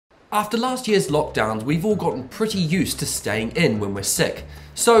After last year's lockdowns, we've all gotten pretty used to staying in when we're sick.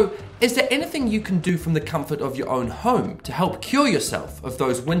 So, is there anything you can do from the comfort of your own home to help cure yourself of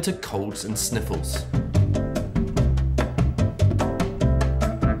those winter colds and sniffles?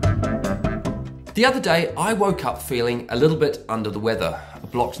 The other day, I woke up feeling a little bit under the weather. A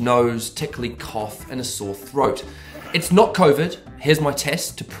blocked nose, tickly cough, and a sore throat. It's not COVID, here's my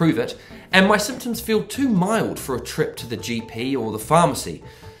test to prove it, and my symptoms feel too mild for a trip to the GP or the pharmacy.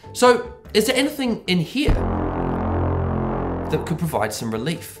 So, is there anything in here that could provide some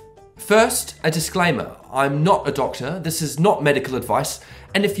relief? First, a disclaimer. I'm not a doctor, this is not medical advice,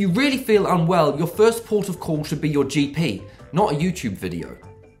 and if you really feel unwell, your first port of call should be your GP, not a YouTube video.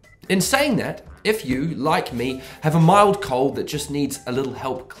 In saying that, if you, like me, have a mild cold that just needs a little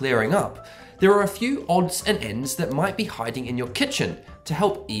help clearing up, there are a few odds and ends that might be hiding in your kitchen to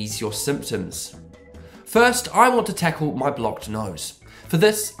help ease your symptoms. First, I want to tackle my blocked nose. For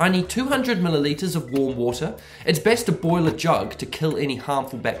this, I need 200 milliliters of warm water. It's best to boil a jug to kill any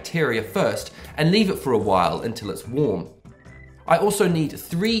harmful bacteria first and leave it for a while until it's warm. I also need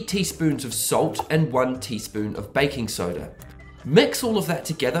 3 teaspoons of salt and 1 teaspoon of baking soda. Mix all of that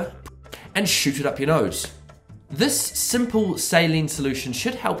together and shoot it up your nose. This simple saline solution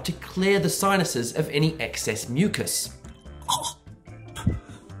should help to clear the sinuses of any excess mucus.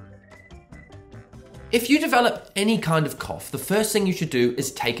 If you develop any kind of cough, the first thing you should do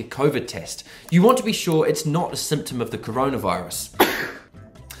is take a COVID test. You want to be sure it's not a symptom of the coronavirus.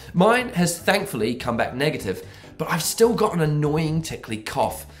 Mine has thankfully come back negative, but I've still got an annoying tickly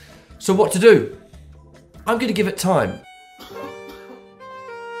cough. So what to do? I'm going to give it time.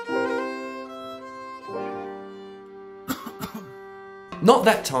 Not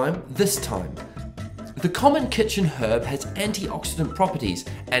that time, this time. The common kitchen herb has antioxidant properties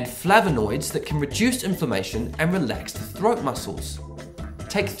and flavonoids that can reduce inflammation and relax the throat muscles.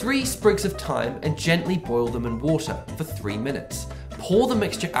 Take 3 sprigs of thyme and gently boil them in water for 3 minutes. Pour the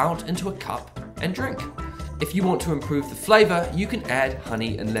mixture out into a cup and drink. If you want to improve the flavour, you can add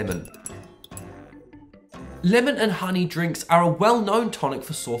honey and lemon. Lemon and honey drinks are a well-known tonic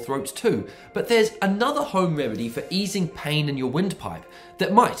for sore throats too, but there's another home remedy for easing pain in your windpipe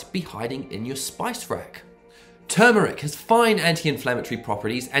that might be hiding in your spice rack. Turmeric has fine anti-inflammatory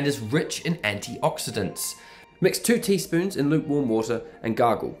properties and is rich in antioxidants. Mix 2 teaspoons in lukewarm water and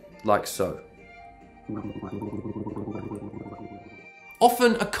gargle, like so.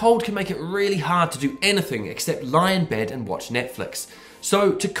 Often, a cold can make it really hard to do anything except lie in bed and watch Netflix.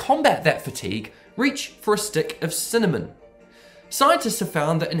 So, to combat that fatigue, reach for a stick of cinnamon. Scientists have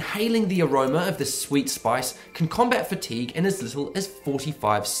found that inhaling the aroma of this sweet spice can combat fatigue in as little as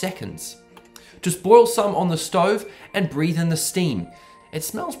 45 seconds. Just boil some on the stove and breathe in the steam. It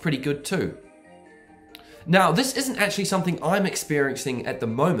smells pretty good too. Now, this isn't actually something I'm experiencing at the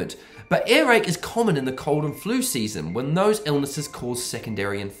moment, but earache is common in the cold and flu season when those illnesses cause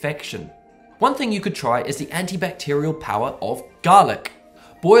secondary infection. One thing you could try is the antibacterial power of garlic.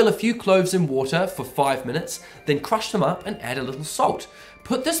 Boil a few cloves in water for 5 minutes, then crush them up and add a little salt.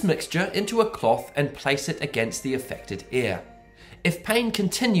 Put this mixture into a cloth and place it against the affected ear. If pain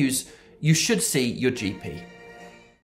continues, you should see your GP.